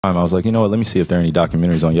I was like, you know what, let me see if there are any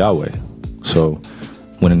documentaries on Yahweh. So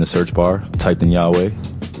went in the search bar, typed in Yahweh,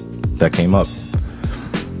 that came up.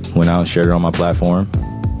 Went out and shared it on my platform.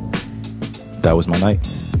 That was my night.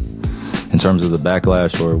 In terms of the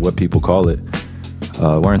backlash, or what people call it,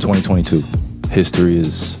 we're in 2022. History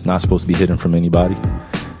is not supposed to be hidden from anybody.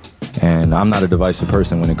 And I'm not a divisive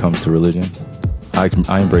person when it comes to religion.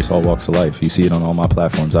 I embrace all walks of life. You see it on all my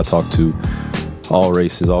platforms. I talk to all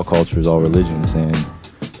races, all cultures, all religions, and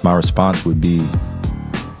my response would be,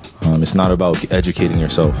 it's not about educating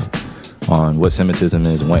yourself on what Semitism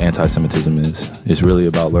is and what anti-Semitism is. It's really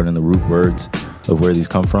about learning the root words of where these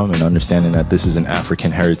come from and understanding that this is an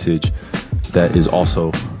African heritage that is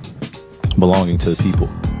also belonging to the people.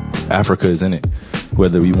 Africa is in it,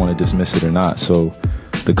 whether we want to dismiss it or not. So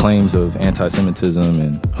the claims of anti-Semitism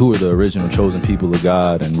and who are the original chosen people of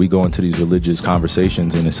God, and we go into these religious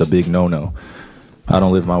conversations and it's a big no-no. I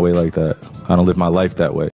don't live my way like that. I don't live my life that way.